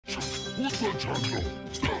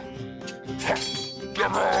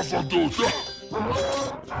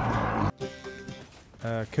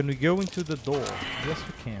Can we go into the door? Yes,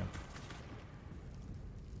 we can.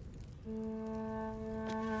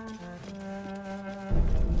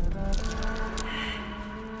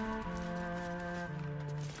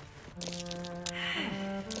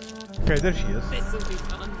 Okay, there she is. This'll be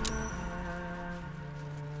fun.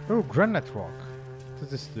 Oh, granite rock. What does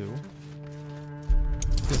this do?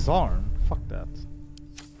 Disarm? Fuck that.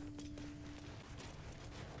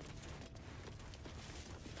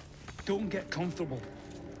 Don't get comfortable.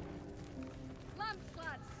 Lamps,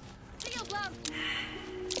 lads. Sealed lamps.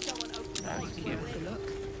 Someone open the place to have a look.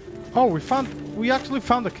 Oh, we actually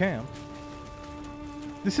found a camp.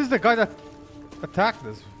 This is the guy that attacked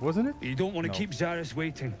us, wasn't it? You don't want to No. keep Zaris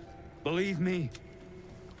waiting. Believe me.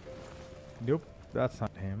 Nope, that's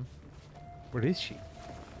not him. Where is she?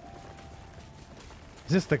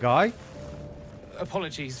 Is this the guy?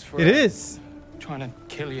 Apologies for It is! trying to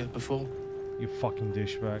kill you before. You fucking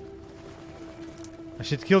douchebag. I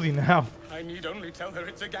should kill you now. I need only tell her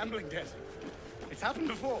it's a gambling debt. It's happened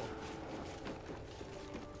before.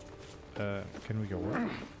 Can we go where?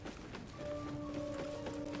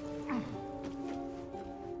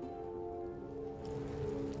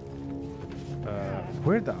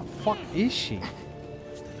 Where the fuck is she?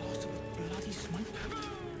 Bloody smoke.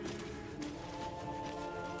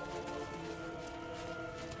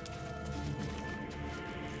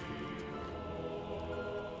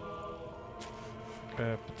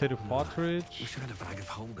 Potato partridge. We should have a bag of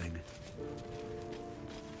holding.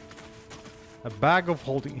 A bag of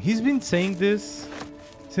holding. He's been saying this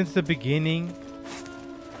since the beginning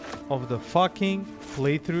of the fucking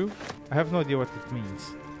playthrough. I have no idea what it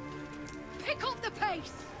means. Pick up the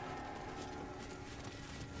pace.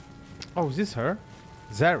 Oh, is this her?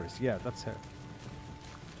 Zaris, yeah, that's her.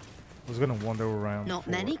 I was gonna wander around. Not for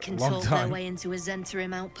many can a long talk their time. way into a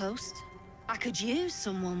Zhentarim outpost. I could use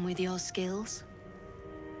someone with your skills.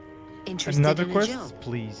 Interested Another in a quest, job?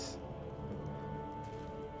 please.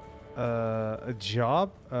 A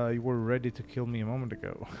job? You were ready to kill me a moment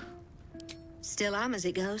ago. Still am as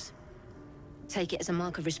it goes. Take it as a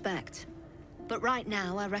mark of respect. But right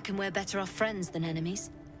now, I reckon we're better off friends than enemies.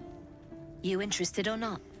 You interested or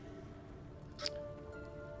not?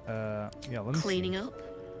 Yeah, let me Cleaning see. up?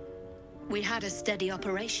 We had a steady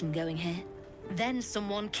operation going here. Then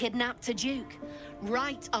someone kidnapped a duke.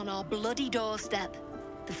 Right on our bloody doorstep.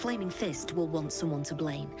 The Flaming Fist will want someone to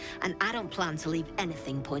blame. And I don't plan to leave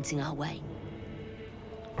anything pointing our way.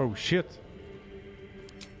 Oh shit.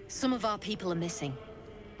 Some of our people are missing.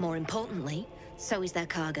 More importantly, so is their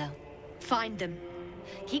cargo. Find them.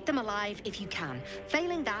 Keep them alive if you can.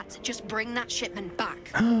 Failing that, just bring that shipment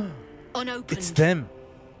back. Unopened. It's them.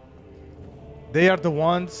 They are the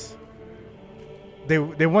ones. They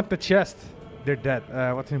want the chest. They're dead.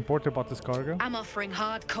 What's important about this cargo? I'm offering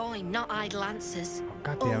hard coin, not idle answers.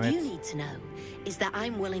 God All damn it. you need to know is that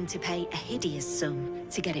I'm willing to pay a hideous sum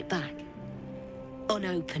to get it back.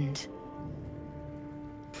 Unopened.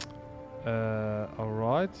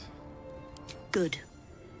 Alright. Good.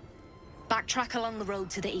 Backtrack along the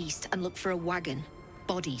road to the east and look for a wagon.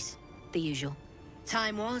 Bodies. The usual.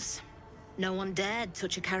 Time was. No one dared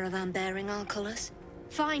touch a caravan bearing our colours.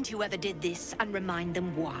 Find whoever did this and remind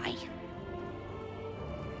them why.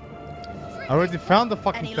 I already found the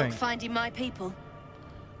fucking Any thing. luck finding my people?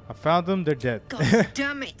 I found them. They're dead. God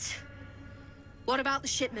damn it. What about the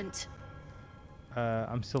shipment?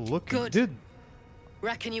 I'm still looking. Good. Dude,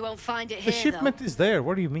 Reckon you won't find it the here, shipment is there.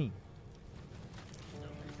 What do you mean?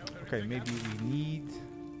 Okay, maybe we need...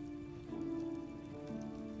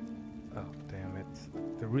 Oh, damn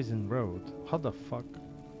it. The Risen Road. How the fuck?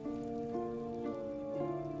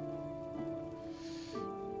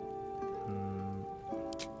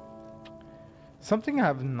 Something I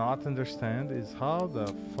have not understand is how the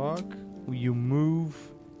fuck you move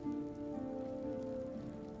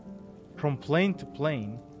from plane to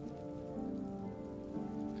plane.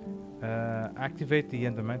 Activate the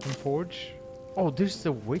Endermanton Forge. Oh, there's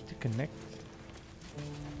a way to connect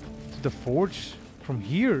to the forge from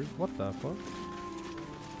here. What the fuck?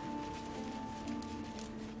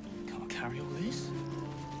 Can't carry all this.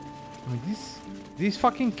 I mean, these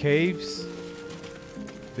fucking caves,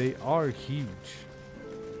 they are huge.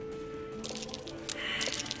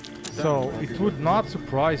 So it would not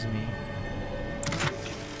surprise me.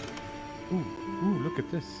 Ooh, look at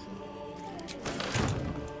this.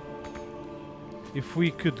 If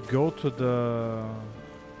we could go to the...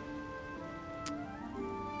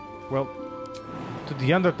 Well, to the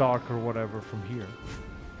Underdark or whatever from here.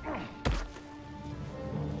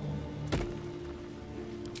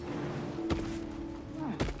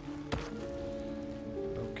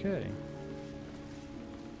 Okay.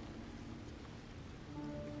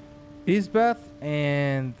 Isbeth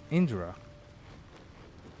and Indra.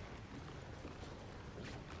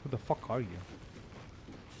 Who the fuck are you?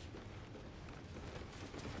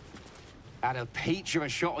 Had a peach of a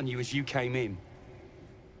shot on you as you came in.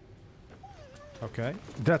 Okay.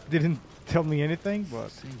 That didn't tell me anything, but...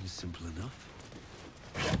 Seems simple enough.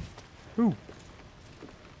 Ooh.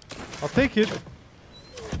 I'll take it.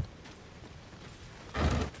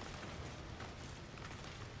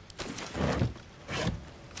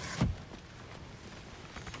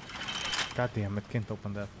 God damn it, can't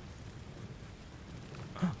open that.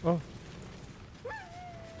 Oh.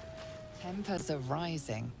 Tempers are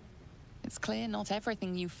rising. It's clear not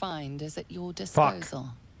everything you find is at your disposal.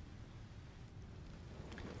 Fuck.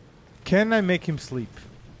 Can I make him sleep?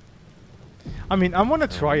 I mean, I want to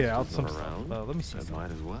try it out some stuff. Let me see. Might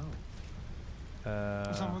as well.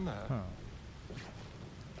 Someone there? Huh.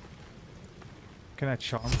 Can I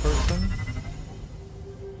charm person?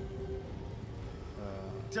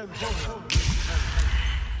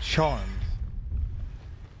 Charmed.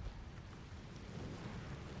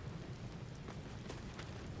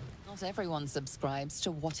 Not everyone subscribes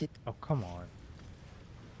to what it... Oh, come on.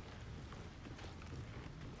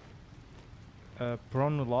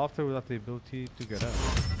 Prone with laughter without the ability to get up.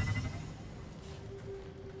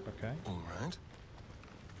 Okay. Alright.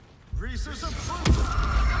 Actions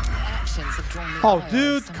have drawn the Oh, ire of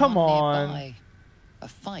dude, come someone on. nearby. A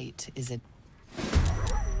fight is a...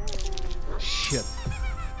 Shit.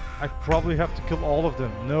 I probably have to kill all of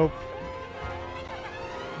them. Nope.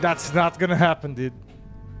 That's not gonna happen, dude.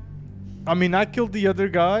 I mean, I killed the other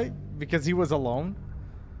guy because he was alone.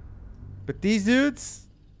 But these dudes,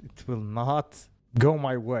 it will not go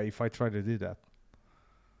my way if I try to do that.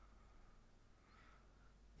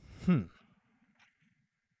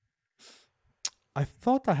 I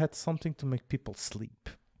thought I had something to make people sleep.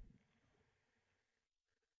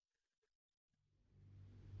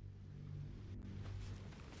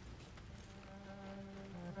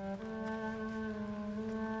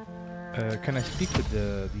 Can I speak with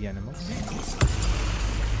the animals?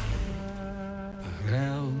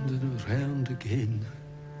 Around and around again.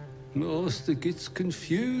 Master gets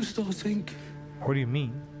confused, I think. What do you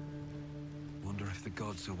mean? Wonder if the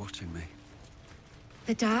gods are watching me.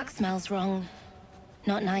 The dark smells wrong.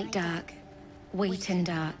 Not night dark. Waiting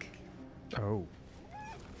dark. Oh.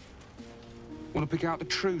 Want to pick out the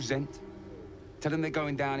true Zhent? Tell them they're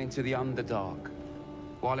going down into the Underdark.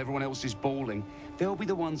 While everyone else is bawling, they'll be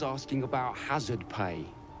the ones asking about hazard pay.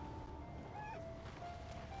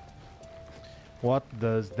 What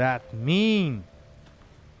does that mean?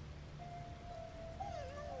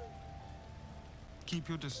 Keep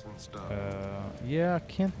your distance, Doug. Yeah, I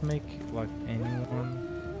can't make like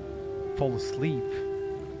anyone fall asleep.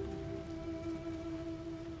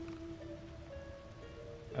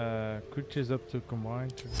 Creatures up to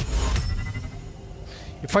combine.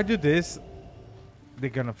 If I do this, they're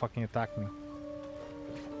gonna fucking attack me.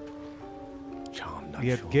 Charmed,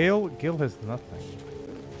 Yeah, sure. Gale has nothing.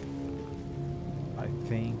 I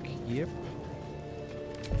think, yep.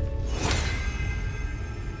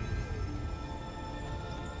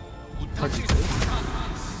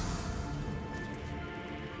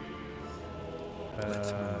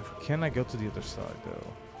 Can I go to the other side though?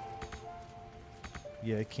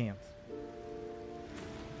 Yeah, I can't.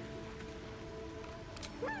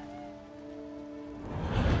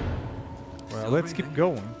 Well, let's keep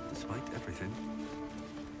going. Despite everything.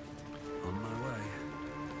 On my way.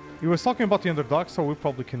 He was talking about the Underdark, so we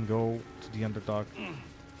probably can go to the Underdark.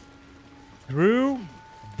 Through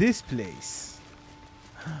this place.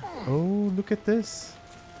 Oh, look at this.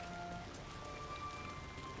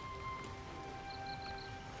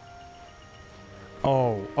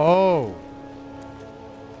 Oh, oh.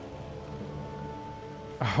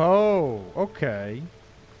 Oh, okay.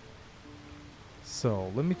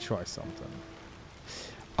 So, let me try something.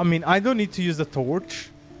 I mean, I don't need to use the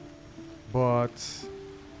torch, but...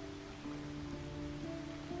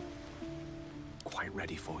 Quite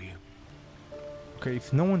ready for you. Okay,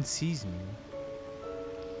 if no one sees me...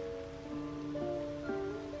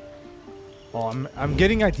 Oh, I'm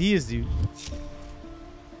getting ideas, dude.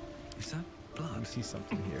 Is that blood? Let me see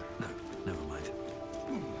something here. No, never mind.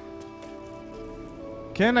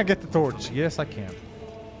 Can I get the torch? Yes, I can.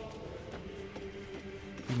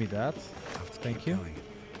 Give me that. Thank you. Going.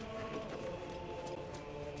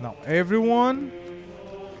 Now, everyone,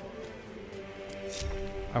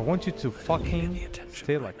 I want you to fucking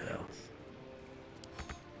stay like that.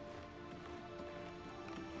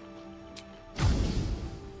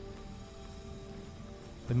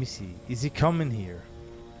 Let me see. Is he coming here?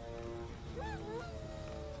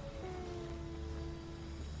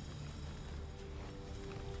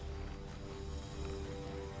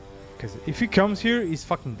 Because if he comes here, he's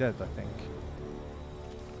fucking dead, I think.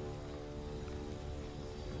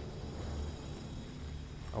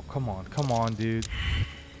 Oh, come on, dude.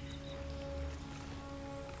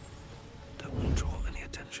 Don't want to draw any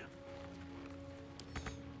attention.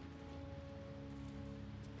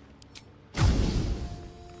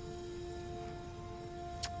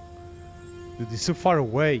 Dude, he's so far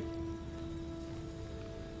away.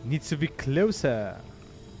 Needs to be closer.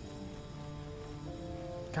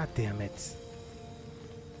 God damn it.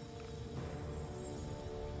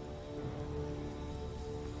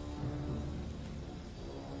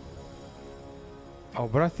 Oh,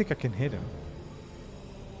 but I think I can hit him.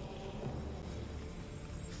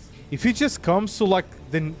 If he just comes to like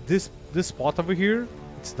then this spot over here,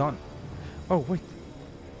 it's done. Oh wait.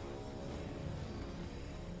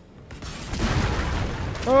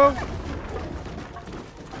 Oh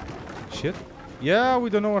shit. Yeah, we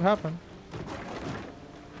don't know what happened.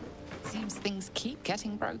 Seems things keep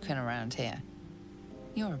getting broken around here.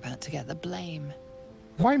 You're about to get the blame.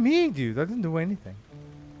 Why me, dude? I didn't do anything.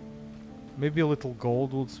 Maybe a little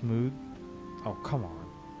gold will smooth. Oh, come on.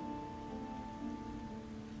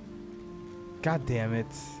 God damn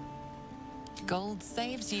it. Gold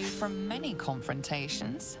saves you from many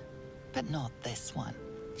confrontations, but not this one.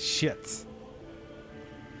 Shit.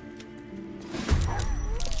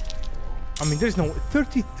 I mean, there's no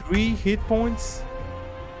 33 hit points.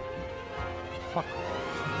 Fuck off.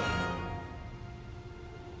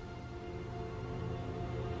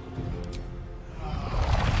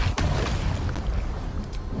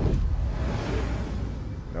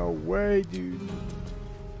 No way, dude.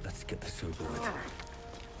 Let's get this over with.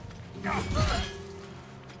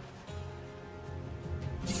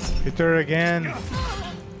 Hit her again.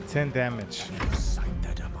 10 damage. Sight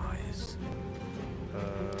their demise.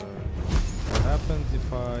 What happens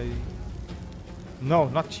if I... No,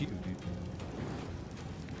 not you, dude.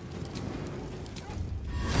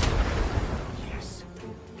 Yes.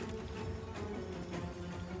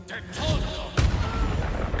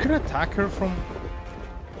 I could attack her from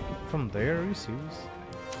there. Are you serious?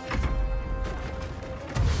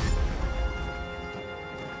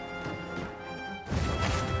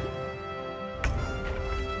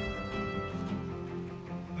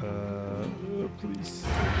 Please.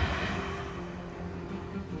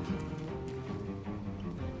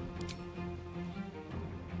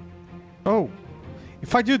 Oh,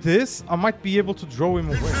 if I do this, I might be able to draw him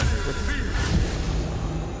away.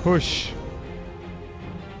 Push.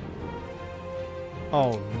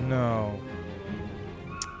 Oh no.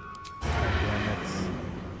 Damn it.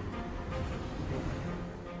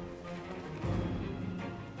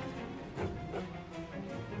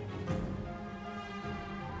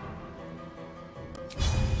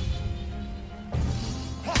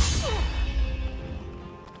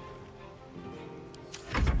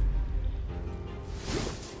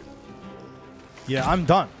 Yeah, I'm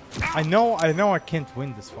done. I know I can't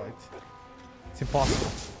win this fight. It's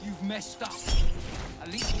impossible. You've messed up.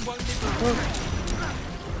 At least you won't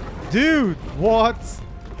live. Dude, what?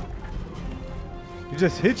 You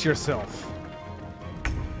just hit yourself.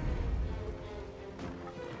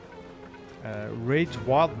 Rage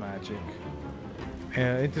wild magic.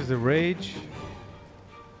 Enters the rage.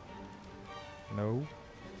 No.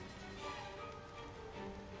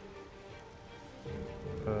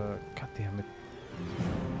 God damn it.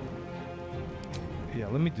 Yeah,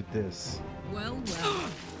 let me do this. Well, well.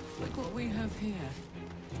 Look what we have here.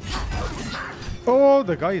 Oh,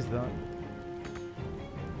 the guy is done.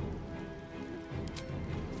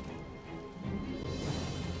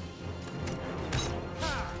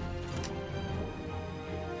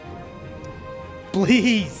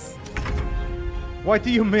 Please! Why do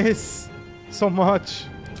you miss so much?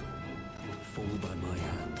 Fall by my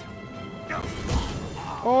hand.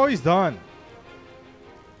 Oh, he's done.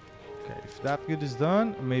 Okay, if that good is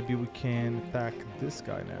done, maybe we can attack this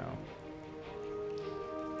guy now.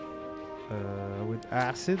 With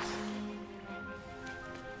acid.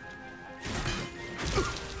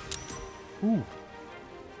 Ooh.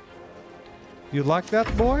 You like that,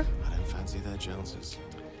 boy? I don't fancy their chances.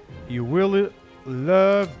 You will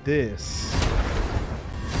love this.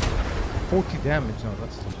 40 damage. No,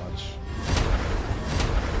 that's too much.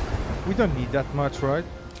 We don't need that much, right?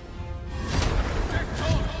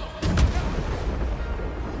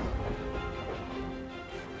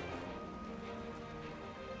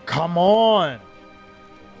 Come on!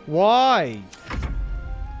 Why?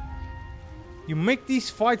 You make these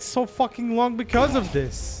fights so fucking long because of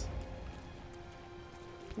this.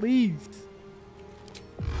 Please.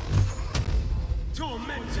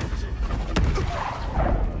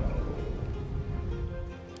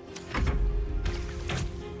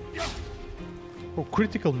 Oh,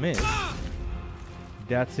 critical miss.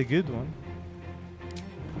 That's a good one.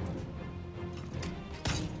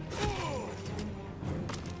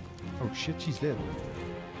 Oh shit, she's dead.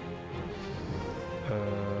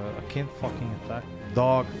 I can't fucking attack.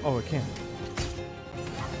 Dog. Oh, I can.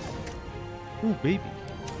 Ooh, baby.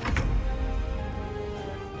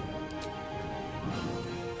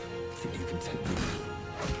 Think you can take me?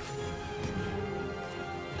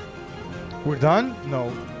 We're done?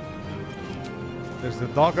 No. There's the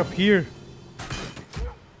dog up here.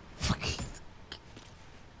 Fuck it.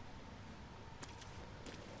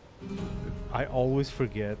 I always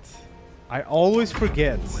forget. Always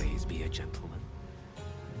be a gentleman.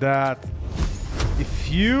 That if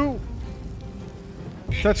you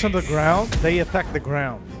touch on the ground, they attack the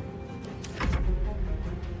ground.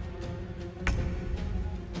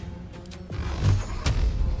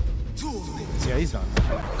 Yeah, he's done.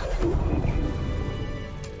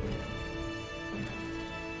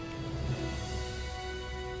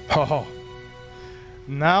 Oh,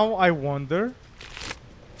 now I wonder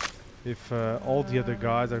if all the other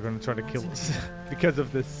guys are gonna try to kill us because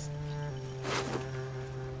of this.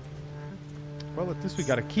 Well, at least we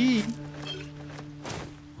got a key.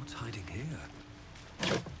 What's hiding here?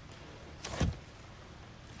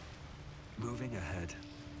 Moving ahead.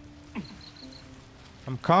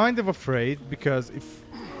 I'm kind of afraid because if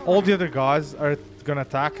all the other guys are gonna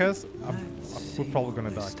attack us, we're probably gonna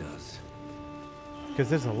die. Because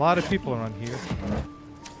there's a lot of people around here.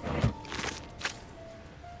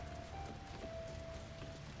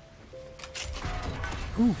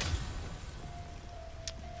 Ooh.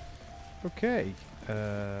 Okay.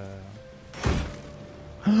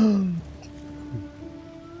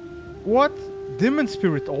 What? Demon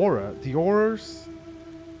Spirit Aura. The aura's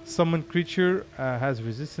summoned creature has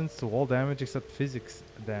resistance to all damage except physics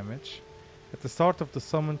damage. At the start of the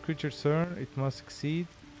summoned creature's turn, it must succeed.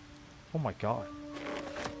 Oh my god.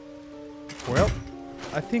 Well,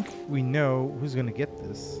 I think we know who's gonna get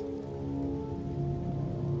this.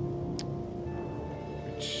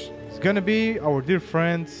 Which is gonna be our dear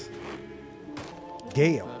friend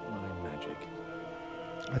Gale.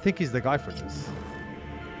 I think he's the guy for this.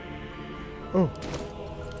 Oh.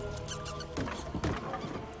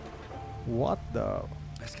 What the?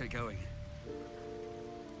 Let's get going.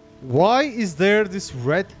 Why is there this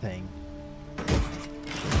red thing?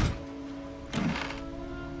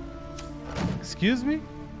 Excuse me?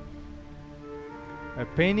 A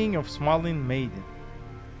painting of smiling maiden.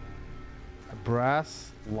 A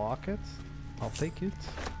brass locket. I'll take it.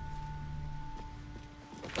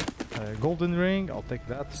 A golden ring. I'll take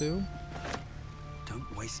that too.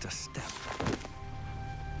 Don't waste a step.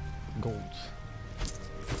 Gold.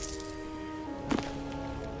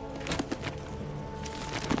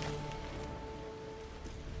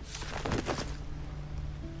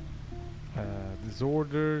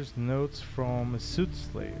 Disorders, notes from a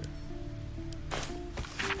Soothsayer.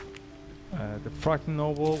 The Frightened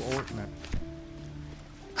Noble or no.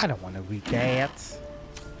 I don't want to read that.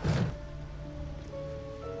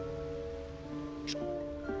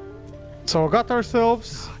 So I got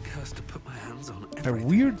ourselves To put my hands on a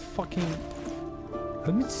weird fucking.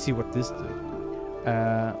 Let me see what this do.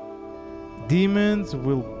 Demons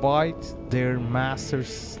will bite their master's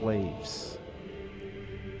slaves,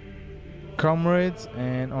 comrades,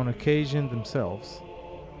 and on occasion themselves.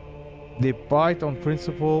 They bite on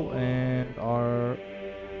principle and are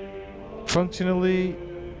functionally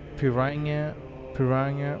piranha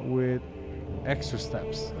with extra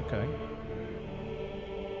steps. Okay.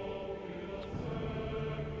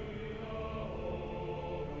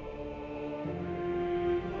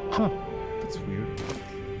 Huh. That's weird.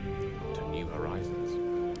 To new horizons.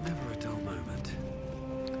 Never a dull moment.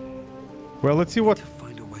 Well, let's see what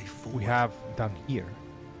Find a way forward. we have done here.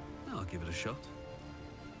 I'll give it a shot.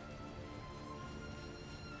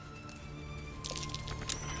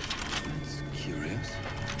 That's curious.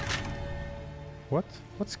 What?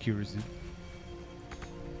 What's curious?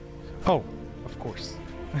 Oh, of course.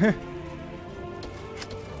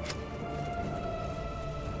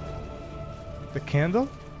 The candle?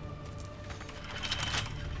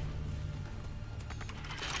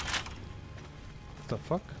 What the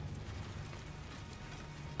fuck?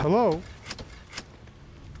 Hello?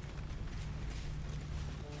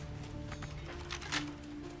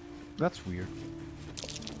 That's weird.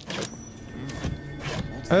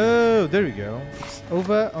 Oh, there we go. It's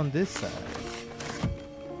over on this side.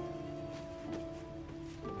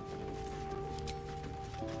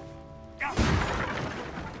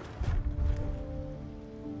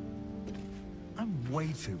 I'm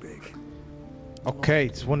way too big. Okay,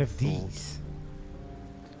 it's one of these.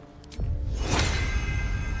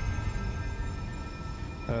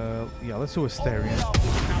 Yeah, let's do a Asterion.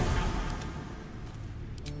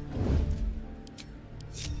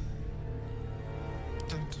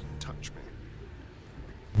 Don't touch me.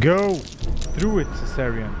 Go through it,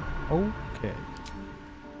 Asterion. Okay.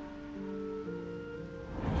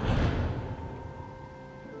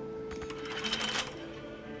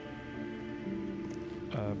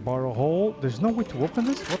 Bar a hole. There's no way to open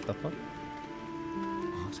this? What the fuck?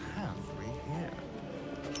 What have we here?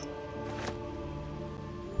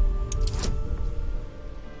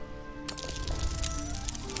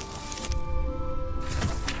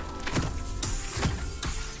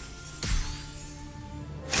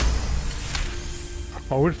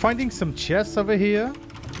 Oh, we're finding some chests over here?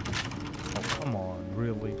 Oh, come on,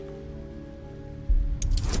 really?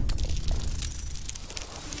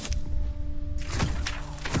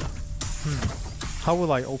 How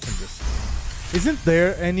will I open this? Isn't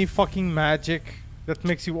there any fucking magic that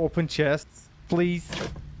makes you open chests? Please?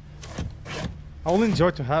 I will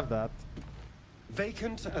enjoy to have that.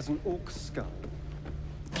 Vacant as an orc skull.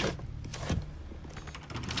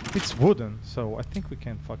 It's wooden, so I think we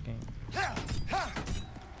can fucking...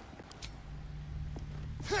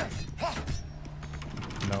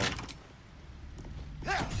 No.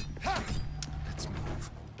 Let's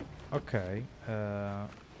move. Okay.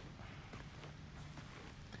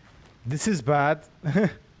 This is bad. I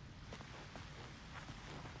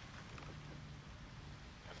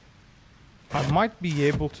might be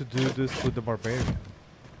able to do this with the barbarian,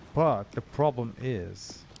 but the problem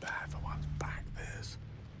is... Bad for one's back, this.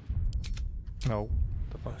 No.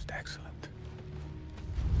 The Most excellent.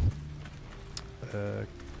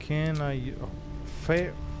 Can I... Oh,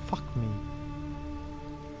 fair... Fuck me.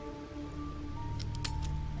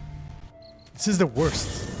 This is the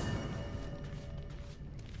worst.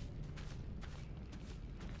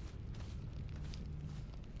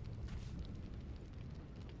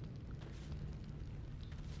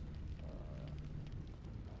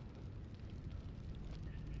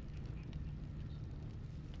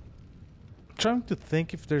 Trying to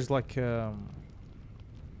think if there's like a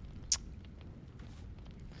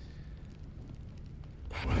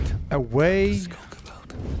way.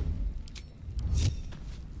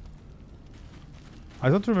 I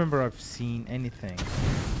don't remember I've seen anything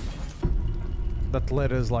that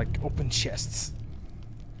let us like open chests.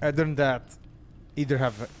 Other than that, either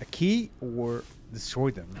have a key or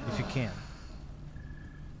destroy them if you can.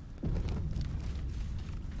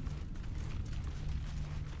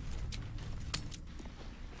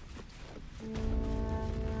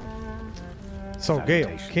 So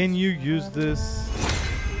Gale, can you use this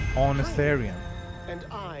on Asterion? And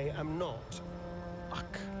I am not.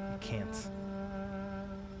 Fuck, I can't.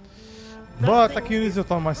 But I can use it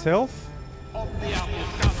on myself.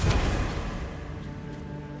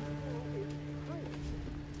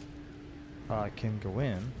 I can go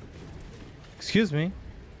in. Excuse me.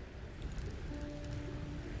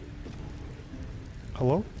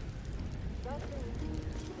 Hello?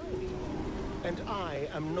 And I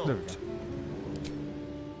am not. There we go.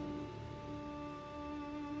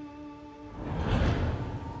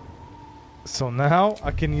 So now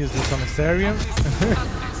I can use this on Asterion.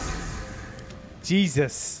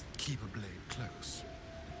 Jesus. Keep a blade close.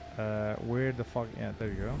 Where the fuck? Yeah, there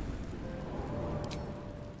you go.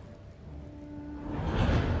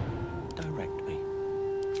 Direct me.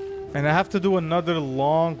 And I have to do another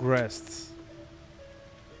long rest.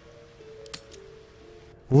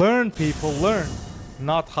 Learn, people, learn.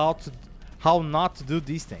 Not how not to do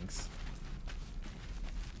these things.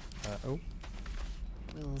 Oh.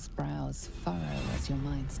 Will's brows furrow as your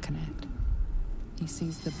minds connect. He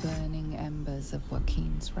sees the burning embers of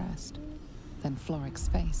Joaquin's rest, then Floric's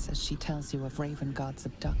face as she tells you of Ravengard's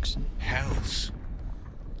abduction. Hells.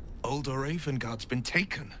 Older Ravengard's been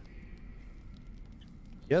taken.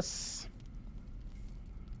 Yes.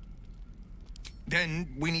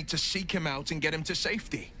 Then we need to seek him out and get him to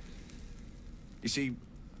safety. You see,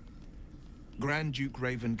 Grand Duke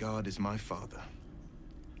Ravengard is my father.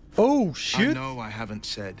 Oh, shit. I know I haven't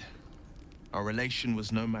said. Our relation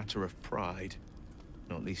was no matter of pride.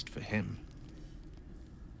 Not least for him.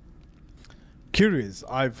 Curious,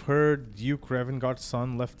 I've heard Duke Ravengard's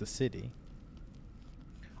son left the city.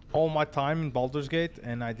 All my time in Baldur's Gate,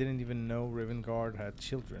 and I didn't even know Ravengard had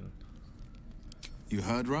children. You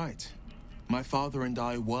heard right. My father and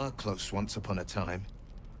I were close once upon a time.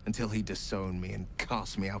 Until he disowned me and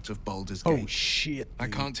cast me out of Baldur's Gate. Oh, shit. I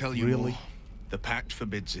dude. can't tell you really? more. The pact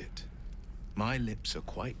forbids it. My lips are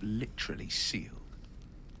quite literally sealed.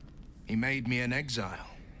 He made me an exile.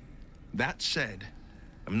 That said,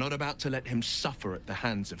 I'm not about to let him suffer at the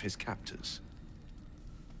hands of his captors.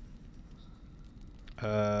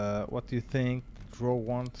 What do you think Drow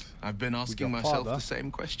want? I've been with asking your myself father? the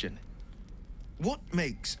same question. What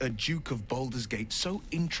makes a Duke of Baldur's Gate so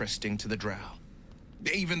interesting to the Drow?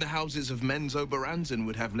 Even the houses of Men's Oberanzen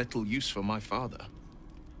would have little use for my father.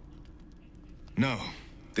 No,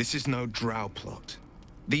 this is no Drow plot.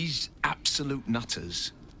 These absolute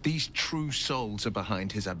nutters, these true souls are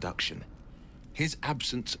behind his abduction. His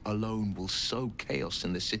absence alone will sow chaos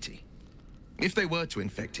in the city. If they were to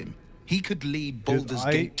infect him, he could lead Baldur's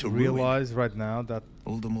Gate to I ruin. realize right now that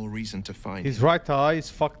All the more reason to find his him. right eye is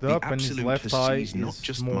fucked The up and his Absolute left has eye seized not is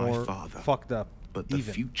just more my father, fucked up. but the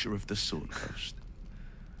even. future of the Sword Coast.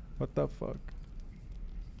 What the fuck?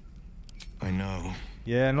 I know.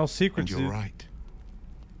 Yeah, no And secrets, you're dude. right.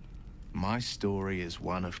 My story is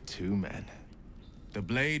one of two men. The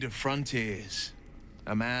Blade of Frontiers.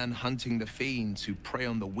 A man hunting the fiends who prey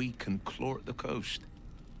on the weak and claw at the coast.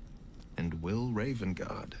 And Will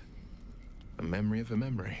Ravengard. A memory of a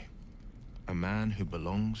memory. A man who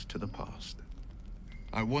belongs to the past.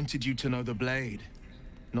 I wanted you to know the Blade,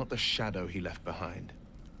 not the shadow he left behind.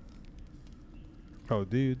 Oh,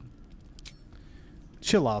 dude.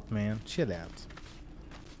 Chill out, man. Chill out.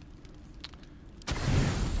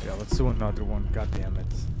 Yeah, let's do another one. God damn it.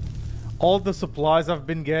 All the supplies I've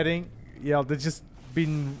been getting, yeah, they've just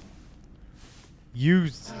been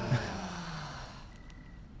used.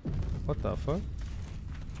 What the fuck?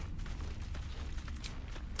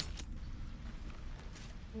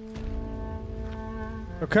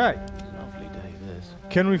 Okay. Lovely day, this.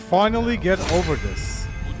 Can we finally get over this?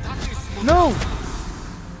 No!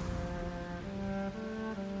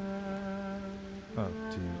 Oh,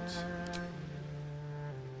 dude.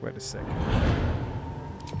 Wait a second.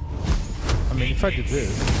 I mean, if I did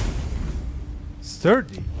this...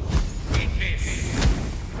 Sturdy.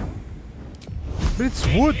 But it's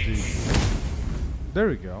wood, dude. There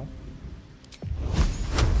we go.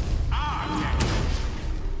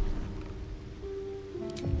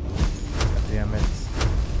 Damn it.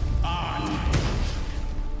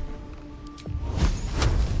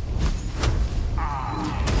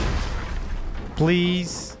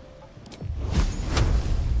 Please.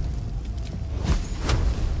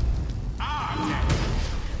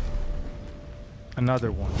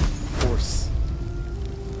 Another one, of course.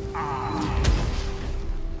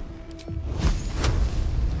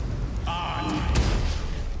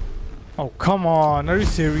 Oh, come on. Are you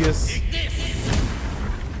serious?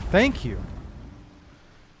 Thank you.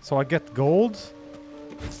 So I get gold,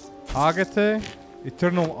 agate,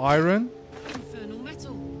 eternal iron, Infernal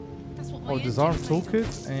metal. That's what my oh, engine disarm made of.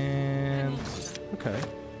 toolkit, and okay.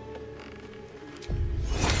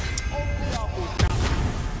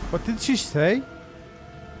 What did she say?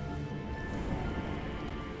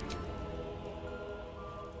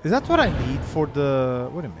 Is that what I need for the...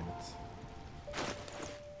 Wait a minute.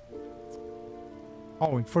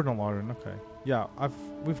 Oh, infernal iron. Okay. Yeah,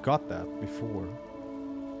 we've got that before.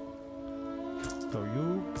 So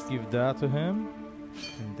you give that to him,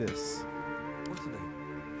 and this. What's the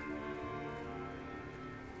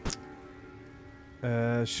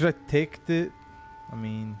name? Should I take the... I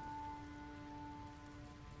mean...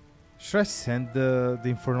 Should I send the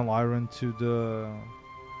infernal iron to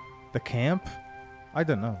the camp? I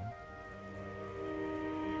don't know.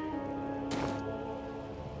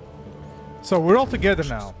 So we're all together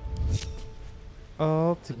now.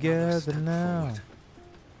 All together now.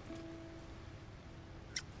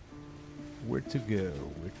 Where to go?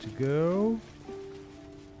 Where to go?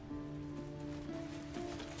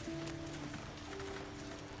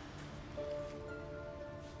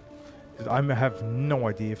 Dude, I have no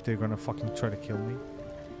idea if they're gonna fucking try to kill me.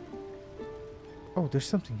 Oh, there's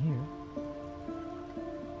something here.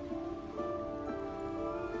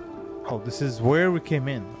 Oh, this is where we came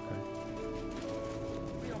in. Okay.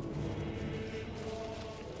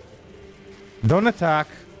 Don't attack.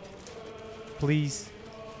 Please.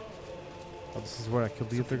 Oh, this is where I killed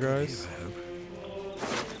the other guys.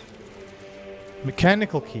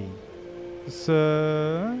 Mechanical key. This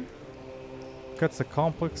cuts a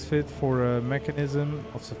complex fit for a mechanism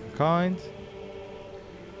of some kind.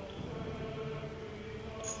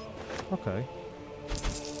 Okay.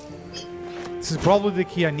 This is probably the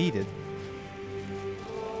key I needed.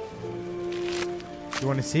 You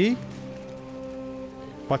want to see?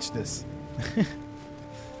 Watch this.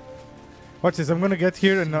 Watch this. I'm gonna get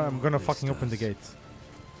here and I'm gonna fucking open the gate.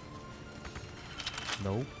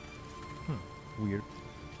 No. Weird.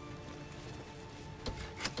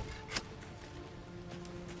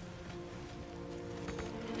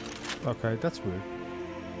 Okay, that's weird.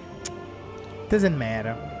 Doesn't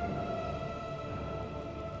matter.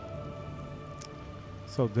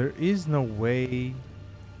 So there is no way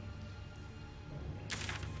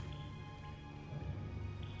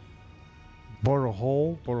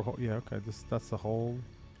borehole. Yeah, okay. That's the whole.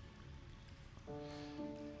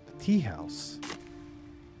 The tea house.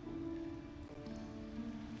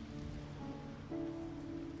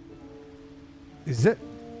 Is it?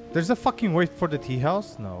 There's a fucking wait for the tea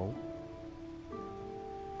house? No.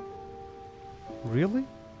 Really?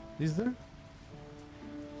 Is there?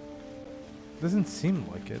 Doesn't seem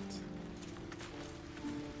like it.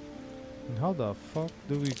 And how the fuck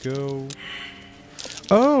do we go?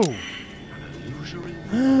 Oh!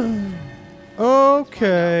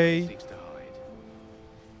 Okay.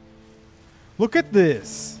 Look at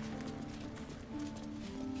this.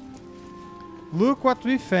 Look what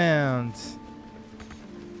we found.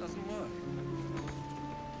 Doesn't work.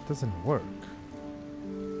 Doesn't work.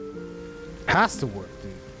 Has to work,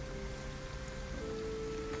 dude.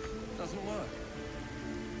 Doesn't work.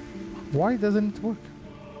 Why doesn't it work?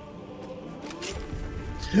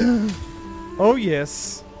 Oh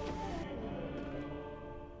yes.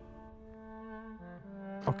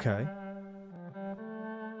 Okay.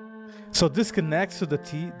 So this connects to the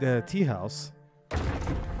tea house.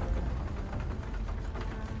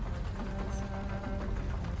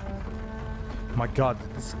 My god,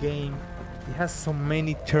 this game, it has so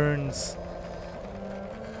many turns.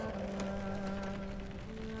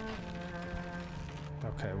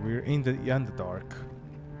 Okay, we're in the Underdark.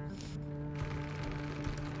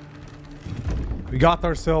 We got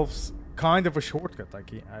ourselves kind of a shortcut,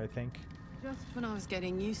 I think. Just when I was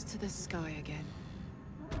getting used to the sky again.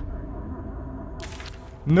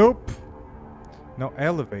 Nope. No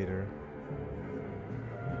elevator.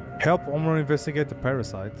 Help Omar investigate the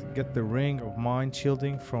parasite. Get the ring of mind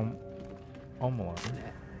shielding from Omar.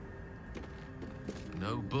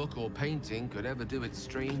 No book or painting could ever do its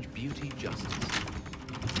strange beauty justice.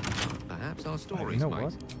 Perhaps our stories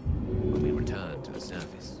might, when we return to the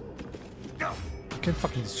surface. I can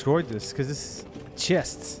fucking destroy this because this is a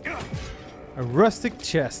chest. A rustic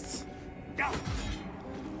chest.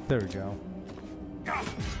 There we go.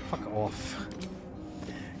 Fuck off.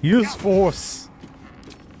 Use force.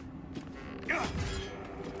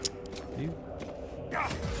 You.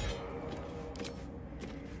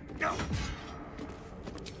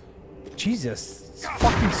 Jesus, it's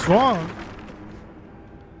fucking strong.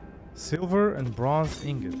 Silver and bronze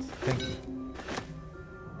ingot. Thank you.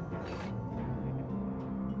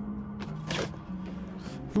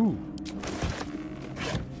 Ooh.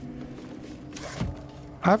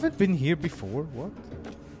 I haven't been here before. What?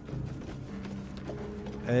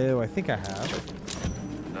 Oh, I think I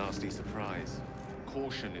have. Nasty surprise.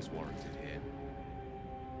 Caution is warranted here.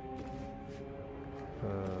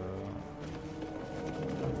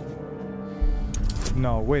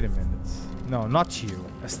 No, wait a minute. No, not you.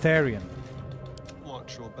 Astarion.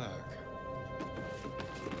 Watch your back.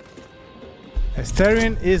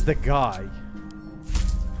 Astarion is the guy.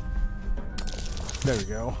 There we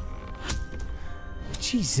go.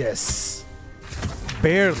 Jesus.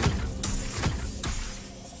 Barely.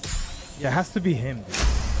 Yeah, it has to be him, dude.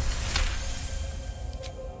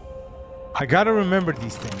 I gotta remember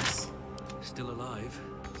these things. Still alive,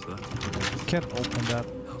 so that's Can't open that.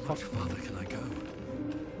 How much farther can I go?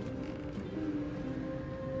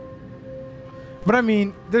 But I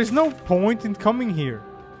mean, there's no point in coming here.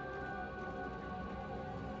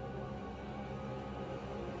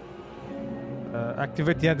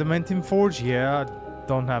 Activate the adamantine forge. Yeah,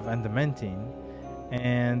 don't have adamantine.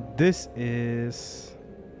 And this is...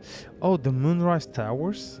 Oh, the Moonrise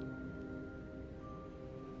Towers.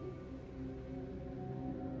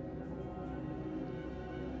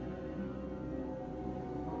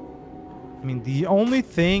 I mean, the only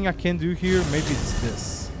thing I can do here, maybe it's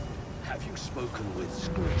this. Have you spoken with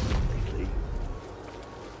Scriss lately?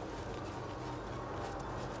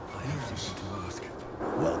 I have something to ask.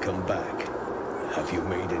 Welcome back. Have you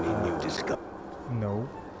made any new discoveries? No.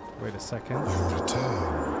 Wait a second. You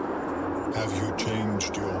return. Have you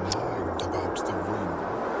changed your mind about the ring?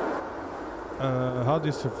 How do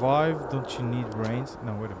you survive? Don't you need brains?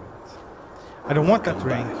 No, wait a minute. I don't want that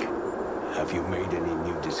ring. Have you made any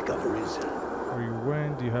new discoveries? Where you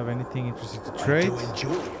went? Do you have anything interesting to trade? I do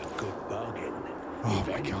enjoy a good bargain. Oh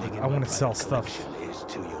my god, I want to sell stuff. Is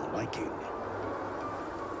to your liking.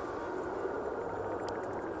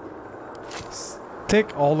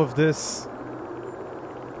 Take all of this.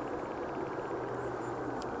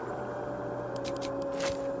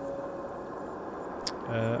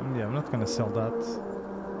 Yeah, I'm not gonna sell that.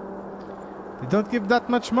 They don't give that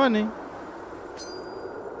much money.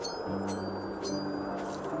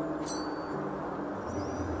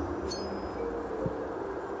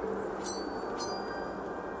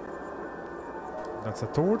 That's a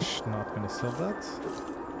torch. Not gonna sell that.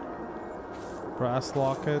 Brass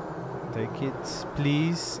locket. Take it,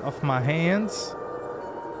 please, off my hands.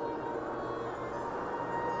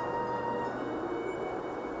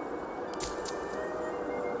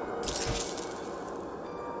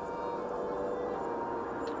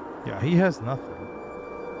 Yeah, he has nothing.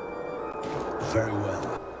 Very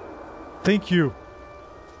well. Thank you.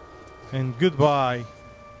 And goodbye.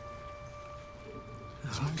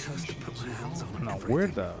 Now, where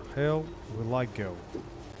the hell will I go?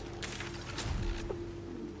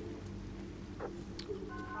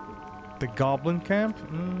 The goblin camp?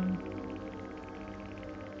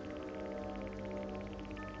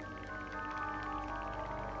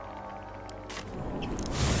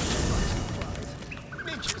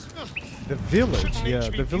 The village, yeah,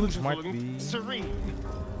 the village might be... serene.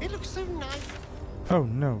 It looks so nice. Oh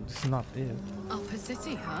no, this is not it. Upper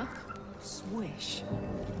City, huh? Swish.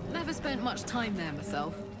 Never spent much time there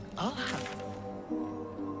myself. I'll have.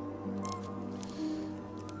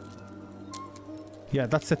 Yeah,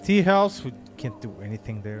 that's a tea house. We can't do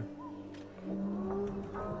anything there.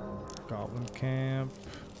 Goblin camp.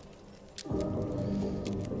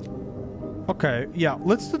 Okay, yeah,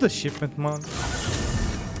 let's do the shipment month.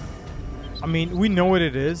 I mean, we know what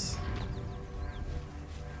it is.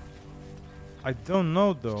 I don't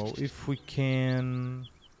know though if we can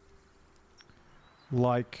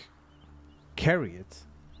like carry it.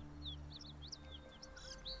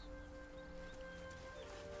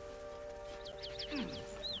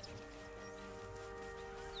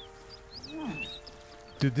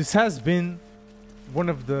 Dude, this has been one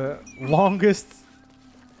of the longest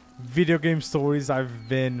video game stories I've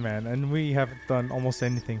been, man, and we haven't done almost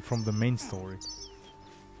anything from the main story.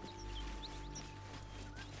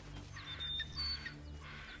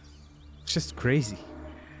 It's just crazy.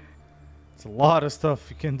 It's a lot of stuff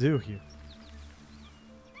you can do here.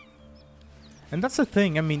 And that's the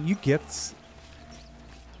thing, I mean, you get...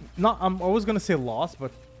 I was gonna say lost,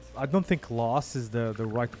 but I don't think lost is the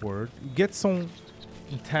right word. You get so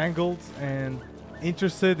entangled and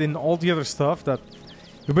interested in all the other stuff that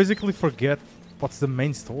you basically forget what's the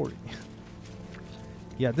main story.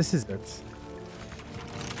 Yeah, this is it.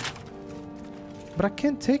 But I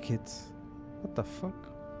can't take it. What the fuck?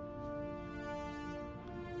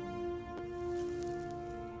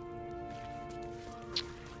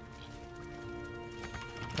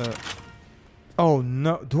 Oh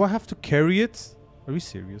no, do I have to carry it? Are you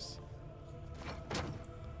serious?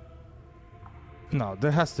 No,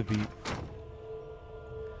 there has to be...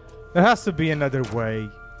 There has to be another way.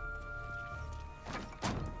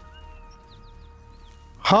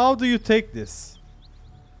 How do you take this?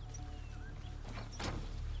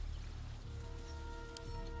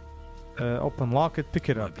 Open lock it, pick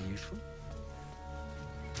it up.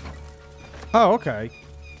 Oh, okay.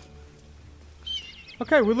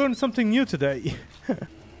 Okay, we learned something new today.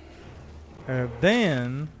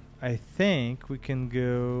 Then, I think we can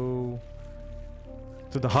go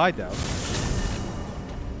to the hideout.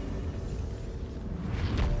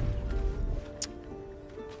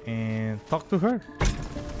 And talk to her.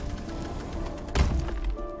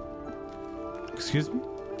 Excuse me?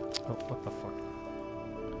 Oh, what the fuck?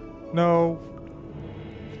 No.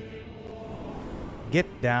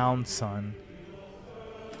 Get down, son.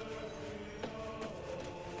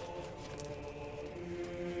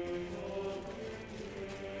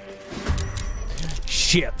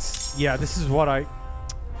 Shit. Yeah, this is what I...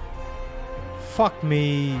 Fuck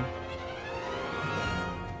me.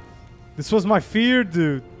 This was my fear,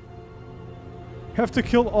 dude. Have to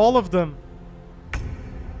kill all of them.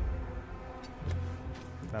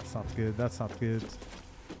 That's not good. That's not good.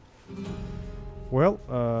 Well,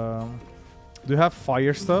 do you have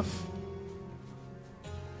fire stuff?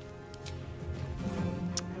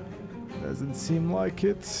 Doesn't seem like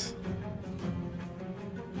it.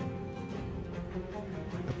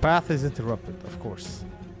 The path is interrupted, of course.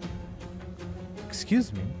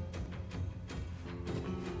 Excuse me.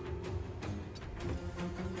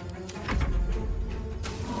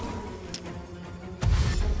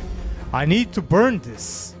 I need to burn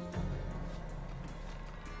this.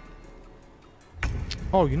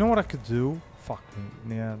 Oh, you know what I could do? Fuck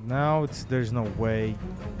me. Yeah, now there's no way.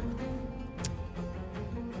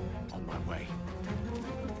 On my way.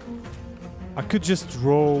 I could just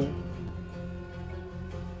draw.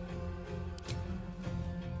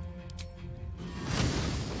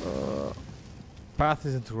 Path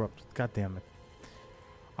is interrupted. God damn it.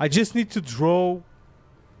 I just need to draw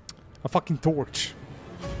a fucking torch.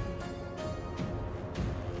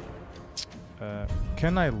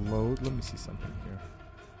 Can I load? Let me see something here.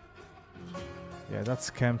 Yeah, that's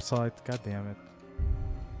campsite. God damn it.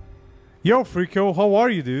 Yo, Freako, how are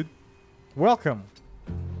you, dude? welcome.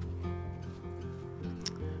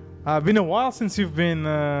 Been a while since you've been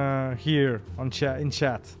here on in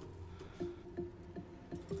chat.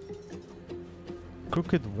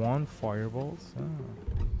 Crooked one fireballs.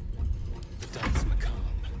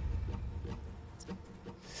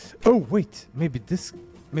 Oh wait, maybe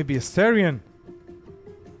Astarion.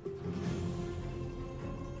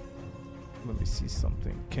 Let me see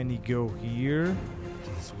something. Can he go here?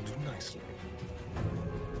 This will do nicely.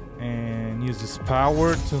 And use his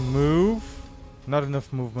power to move? Not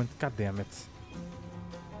enough movement. God damn it.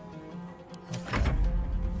 Okay.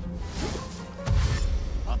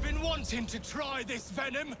 I've been wanting to try this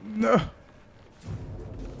venom. No.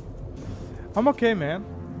 I'm okay, man.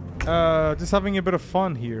 Just having a bit of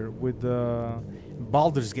fun here with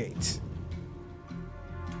Baldur's Gate.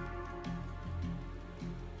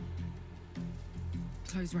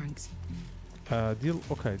 Close ranks.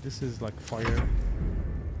 Okay, this is like fire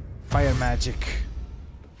magic.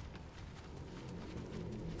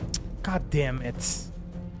 God damn it.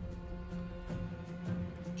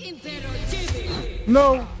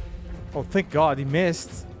 No! Oh, thank God, he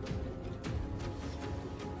missed.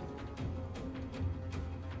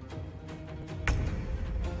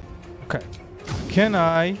 Okay. Can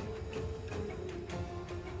I?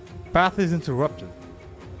 Path is interrupted.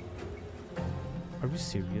 Are you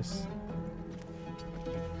serious?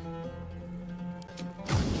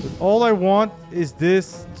 But all I want is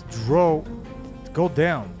this to go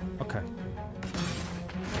down. Okay.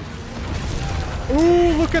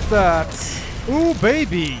 Ooh, look at that. Ooh,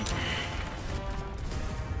 baby.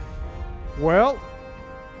 Well,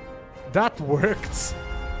 that worked.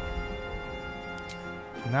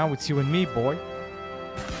 Now it's you and me, boy.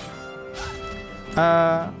 What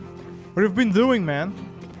have you been doing, man?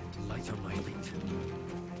 Light on my feet.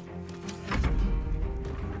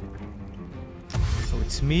 So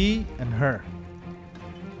it's me and her.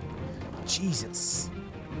 Jesus.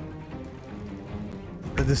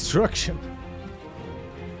 The destruction.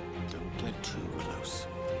 Don't get too close.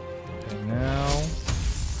 And now...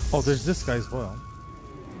 Oh, there's this guy as well.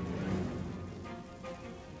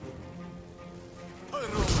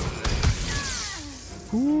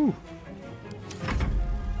 Ooh.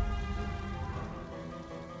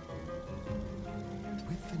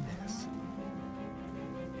 With finesse.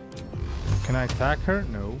 Can I attack her?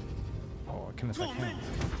 No. Oh, I can attack him.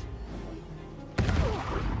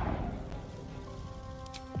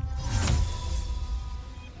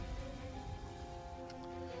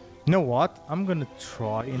 You know what? I'm gonna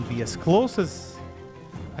try and be as close as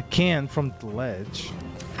I can from the ledge.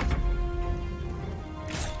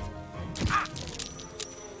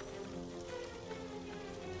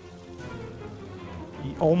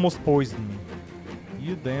 He almost poisoned me.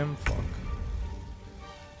 You damn fuck.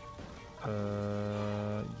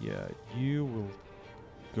 Yeah, you will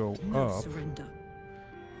go up surrender.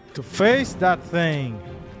 to face that thing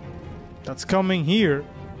that's coming here.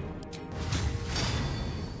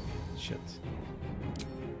 Shit.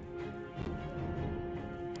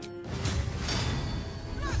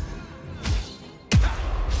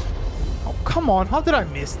 Oh, come on. How did I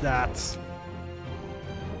miss that?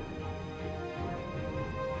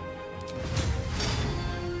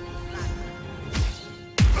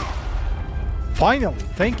 Finally,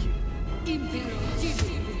 thank you.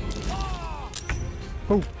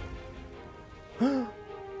 Oh.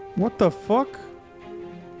 What the fuck?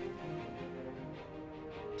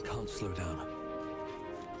 Can't slow down.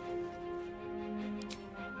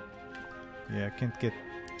 Yeah, I can't get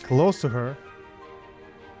close to her.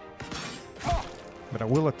 But I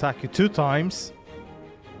will attack you 2 times.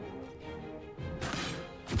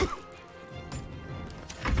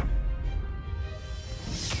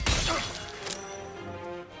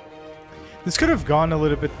 This could have gone a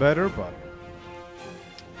little bit better, but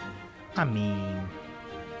I mean,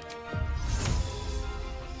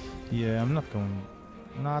 yeah, I'm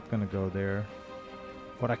not gonna go there.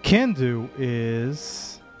 What I can do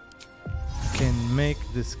is I can make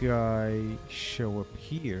this guy show up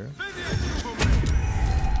here.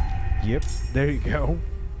 Yep, there you go.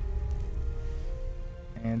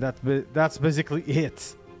 And that's basically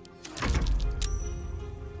it.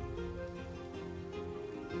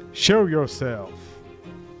 Show yourself.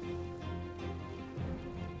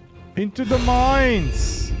 Into the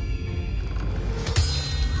mines.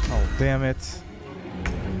 Oh, damn it.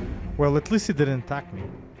 Well, at least he didn't attack me.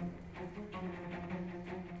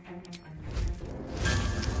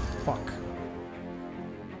 Fuck.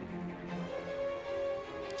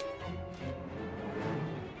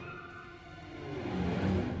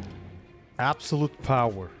 Absolute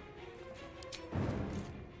power.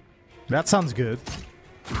 That sounds good.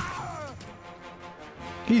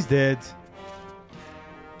 He's dead.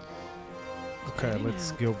 Okay,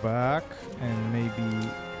 let's go back and maybe...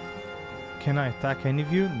 Can I attack any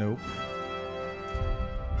of you? Nope.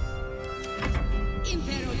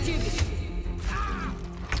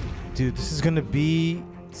 Dude, this is gonna be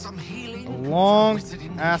a long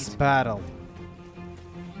ass battle.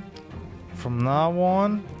 From now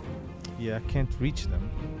on, yeah, I can't reach them.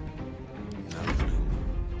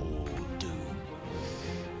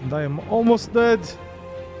 And I am almost dead.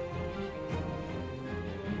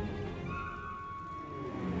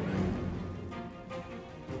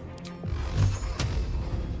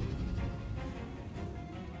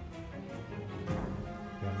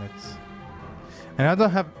 Damn it. And I don't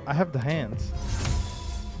have, I have the hands.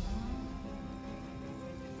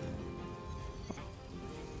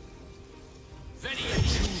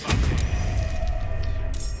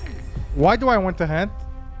 Why do I want the hand?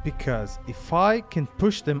 Because if I can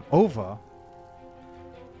push them over,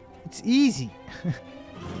 it's easy.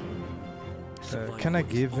 Can I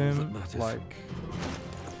give him like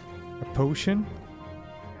a potion?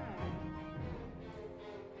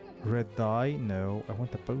 Red dye? No, I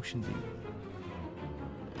want the potion, dude.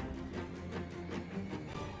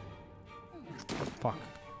 Fuck.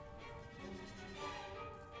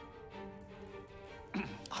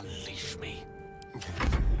 Unleash me.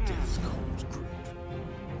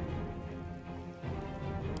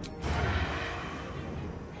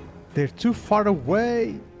 They're too far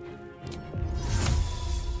away.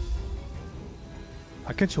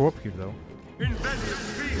 I can show up here though.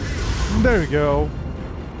 There we go.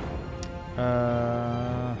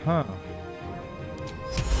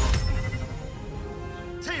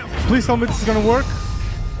 Please tell me this is gonna work.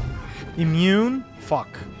 Immune? Fuck.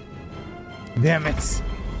 Damn it.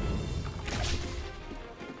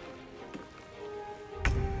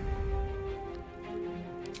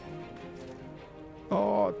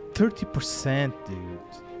 Oh, 30%, dude.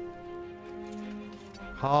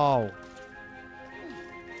 How?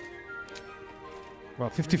 Well,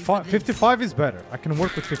 55. 55 is better. I can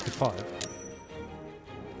work with 55.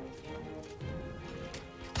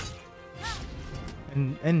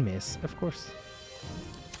 And miss, of course.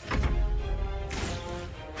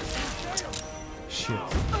 Shit.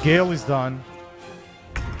 Gale is done.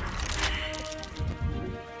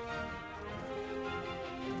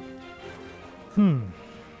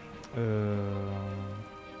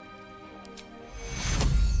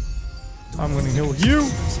 I'm gonna heal you.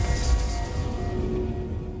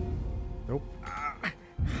 Nope.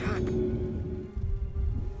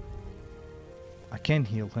 I can't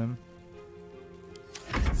heal him.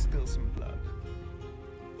 Spill some blood.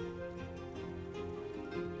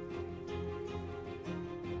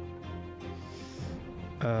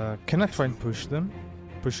 Can I try and push them?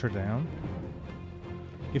 Push her down?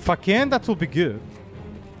 If I can, that will be good.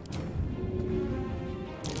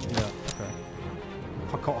 Yeah, okay.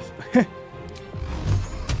 Fuck off.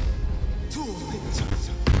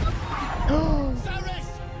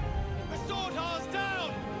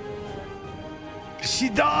 She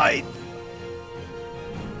died!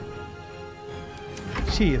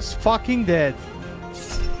 She is fucking dead.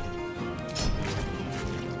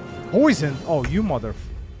 Poison? Oh, you mother...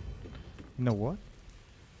 You know what?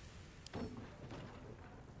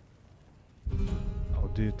 Oh,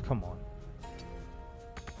 dude, come on.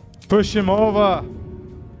 Push him over!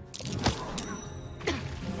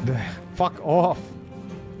 Fuck off!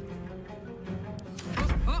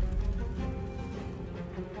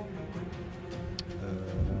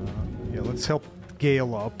 Yeah, let's help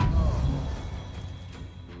Gale up.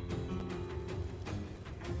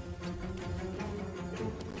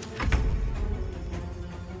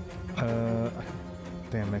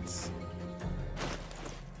 Damn it.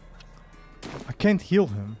 I can't heal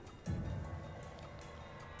him.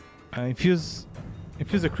 Infuse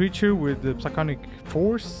a creature with the Psychonic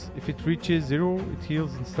Force. If it reaches 0, it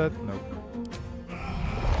heals instead. No.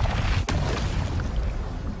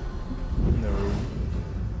 No.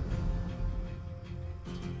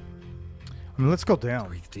 I mean, let's go down.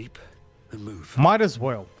 Breathe deep and move. Might as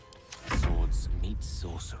well. Swords meet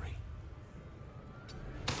sorcery.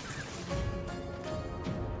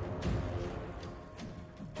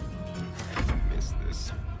 Miss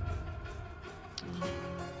this.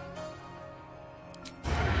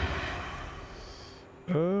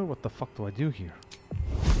 What the fuck do I do here?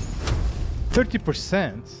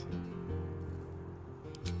 30%?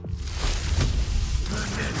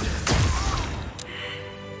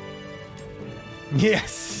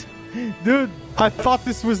 Yes! Dude, I thought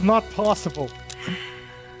this was not possible.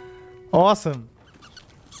 Awesome.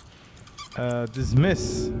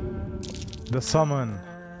 Dismiss the summon.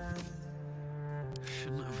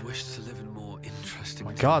 Shouldn't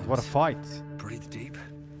god, what a fight. Breathe deep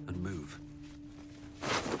and move.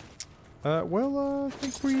 Well, I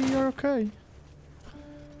think we are okay.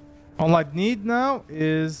 All I need now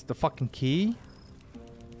is the fucking key.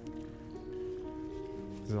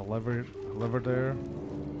 There's a lever there.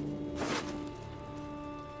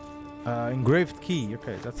 Engraved key.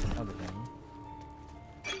 Okay, that's another thing.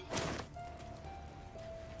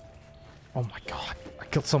 Oh my god, I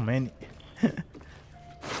killed so many.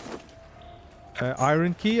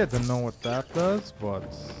 Iron key, I don't know what that does, but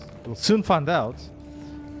we'll soon find out.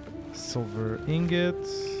 Silver ingot.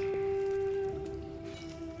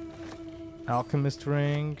 Alchemist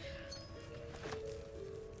ring.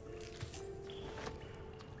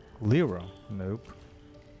 Lira. Nope.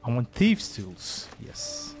 I want thieves' tools.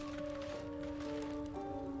 Yes.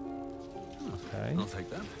 Okay. I'll take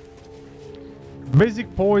that.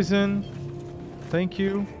 Basic poison. Thank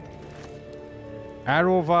you.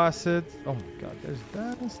 Arrow of acid. Oh my god, there's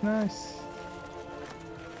that. That's nice.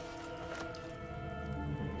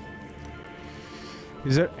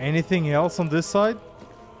 Is there anything else on this side?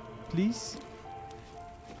 Please?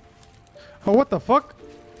 Oh, what the fuck?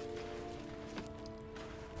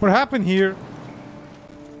 What happened here?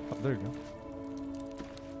 Oh, there you go.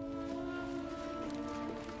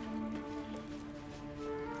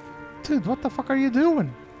 Dude, what the fuck are you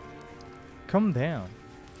doing? Come down.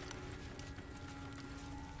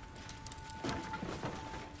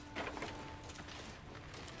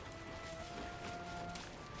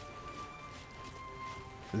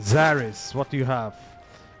 Zaris, what do you have?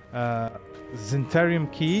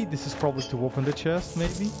 Zhentarim key. This is probably to open the chest,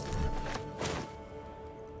 maybe.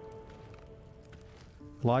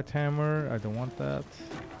 Light hammer. I don't want that.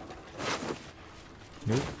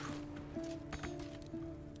 Nope.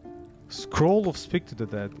 Scroll of Speak to the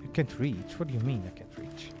Dead. You can't reach. What do you mean I can't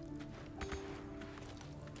reach?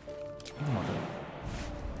 Oh my god.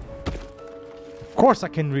 Of course I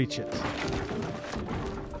can reach it.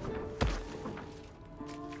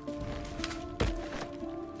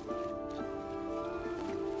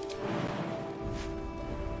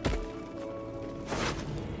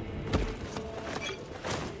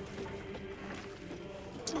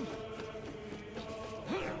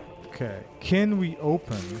 Okay, can we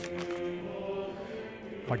open?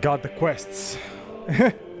 My god, the quests.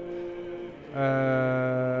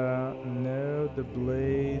 No, the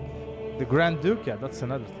blade. The Grand Duke, yeah, that's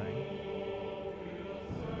another thing.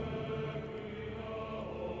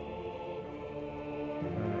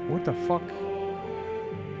 What the fuck?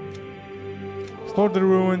 Explore the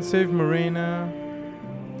ruins, save Marina.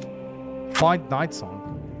 Find Night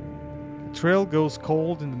Song. The trail goes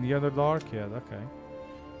cold in the Underdark, yeah, okay.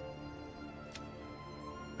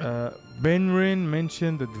 Benrin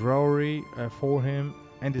mentioned the Drowry for him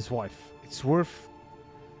and his wife. It's worth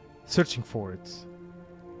searching for it.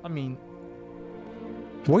 I mean,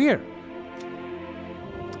 where?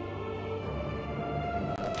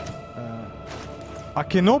 I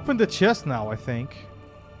can open the chest now, I think.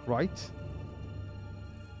 Right?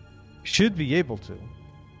 Should be able to.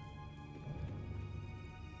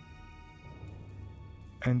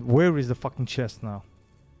 And where is the fucking chest now?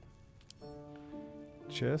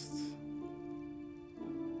 Chest?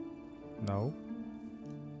 No.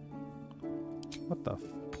 What the f...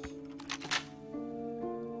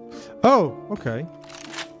 Oh, okay.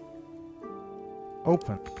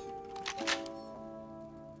 Open.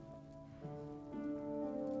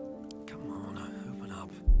 Come on, open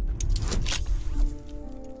up.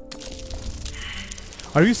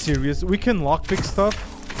 Are you serious? We can lockpick stuff?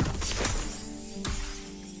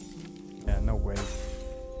 Yeah, no way.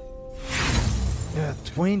 Yeah,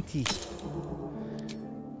 20.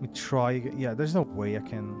 Let me try. Yeah, there's no way I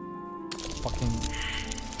can fucking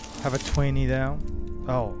have a 20 down.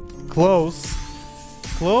 Oh, close.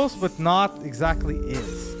 Close, but not exactly it.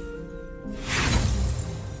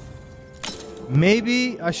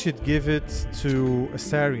 Maybe I should give it to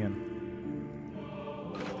Astarion.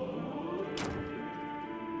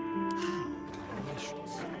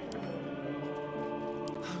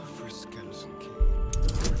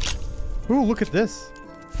 Ooh, look at this.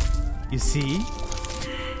 You see?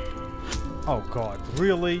 Oh god,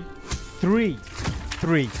 really? 3.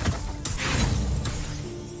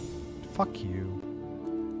 Fuck you.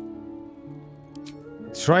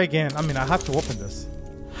 Let's try again. I mean, I have to open this.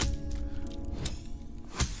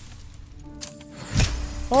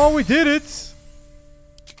 Oh, we did it!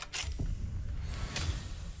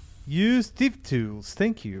 Use thief tools.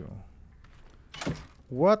 Thank you.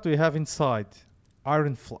 What do we have inside?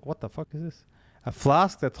 Iron what the fuck is this? A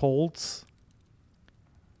flask that holds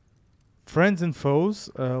friends and foes,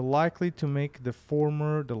 likely to make the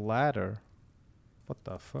former the latter. What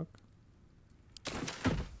the fuck?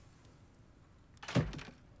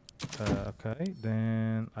 Okay,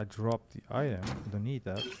 then I drop the item. Don't need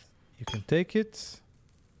that. You can take it.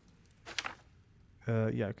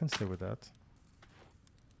 Yeah, I can stay with that.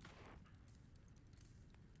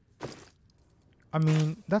 I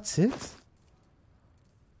mean, that's it.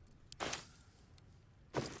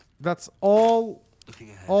 That's all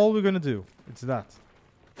we're gonna do. It's that.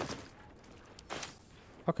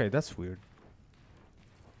 Okay, that's weird.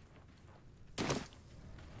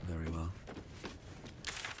 Very well.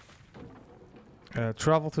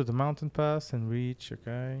 Travel through the mountain pass and reach,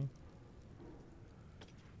 okay.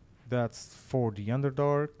 That's for the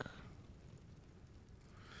Underdark.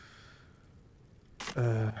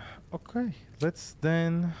 Okay, let's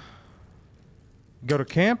then go to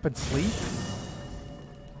camp and sleep.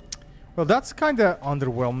 Well, that's kind of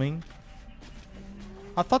underwhelming.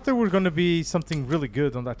 I thought there were going to be something really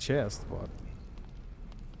good on that chest, but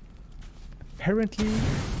apparently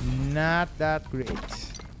not that great.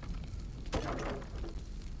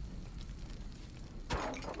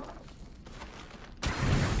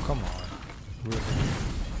 Come on, really.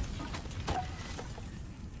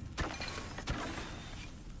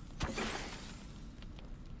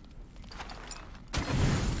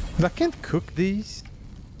 I can't cook these.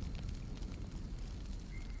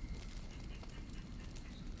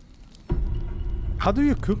 How do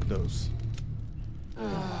you cook those?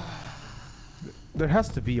 There has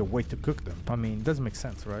to be a way to cook them. I mean, it doesn't make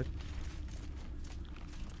sense, right?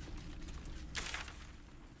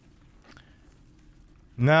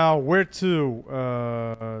 Now, where to?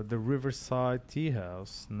 The Riverside Tea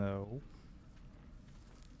House? No.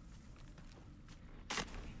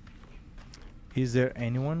 Is there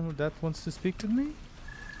anyone that wants to speak to me?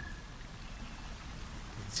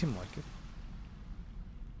 Doesn't seem like it.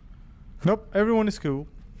 Nope, everyone is cool.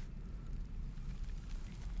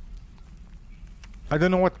 I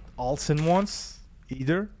don't know what Alsen wants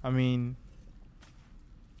either. I mean,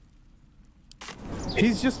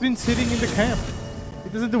 he's just been sitting in the camp. He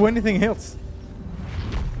doesn't do anything else.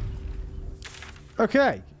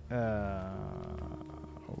 Okay.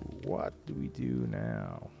 What do we do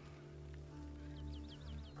now?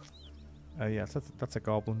 Yes, that's a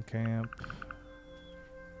goblin camp.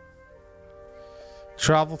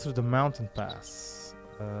 Travel through the mountain pass.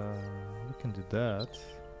 We can do that.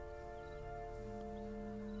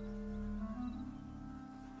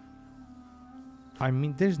 I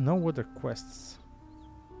mean, there's no other quests.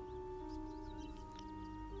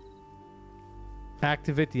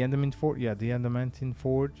 Activate the adamant forge. Yeah, the adamantine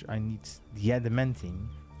forge. I need the adamantine.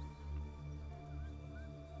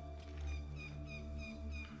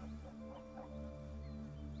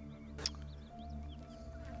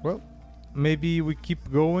 Well, maybe we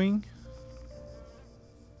keep going.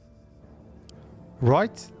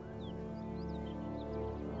 Right?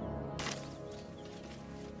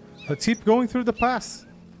 Let's keep going through the pass.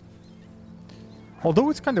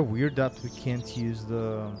 Although it's kind of weird that we can't use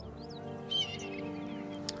the...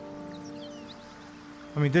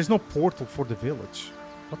 I mean, there's no portal for the village.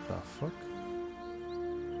 What the fuck?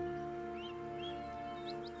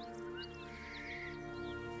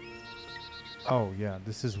 Oh yeah,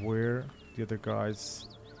 this is where the other guys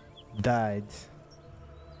died.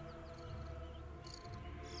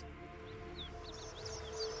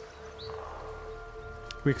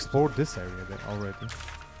 We explored this area then already.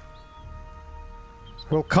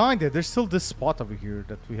 Well, kinda. There's still this spot over here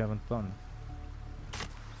that we haven't done.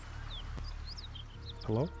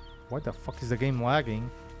 Hello? Why the fuck is the game lagging?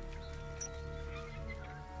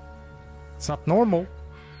 It's not normal.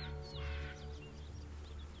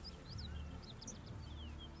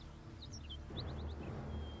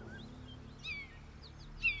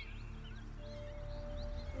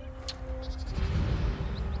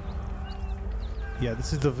 Yeah,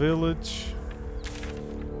 this is the village.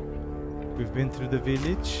 We've been through the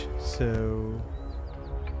village, so...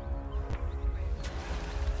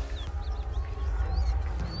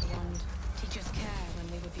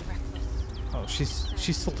 Oh,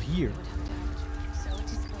 she's still here.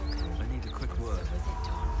 I need a quick word.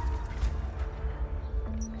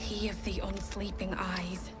 He of the unsleeping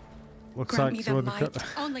eyes. Looks Grant like me the might.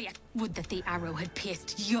 Only I would that the arrow had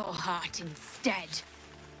pierced your heart instead.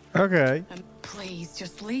 Okay. And please,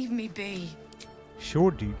 just leave me be.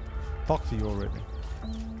 Sure, dude. Talk to you already.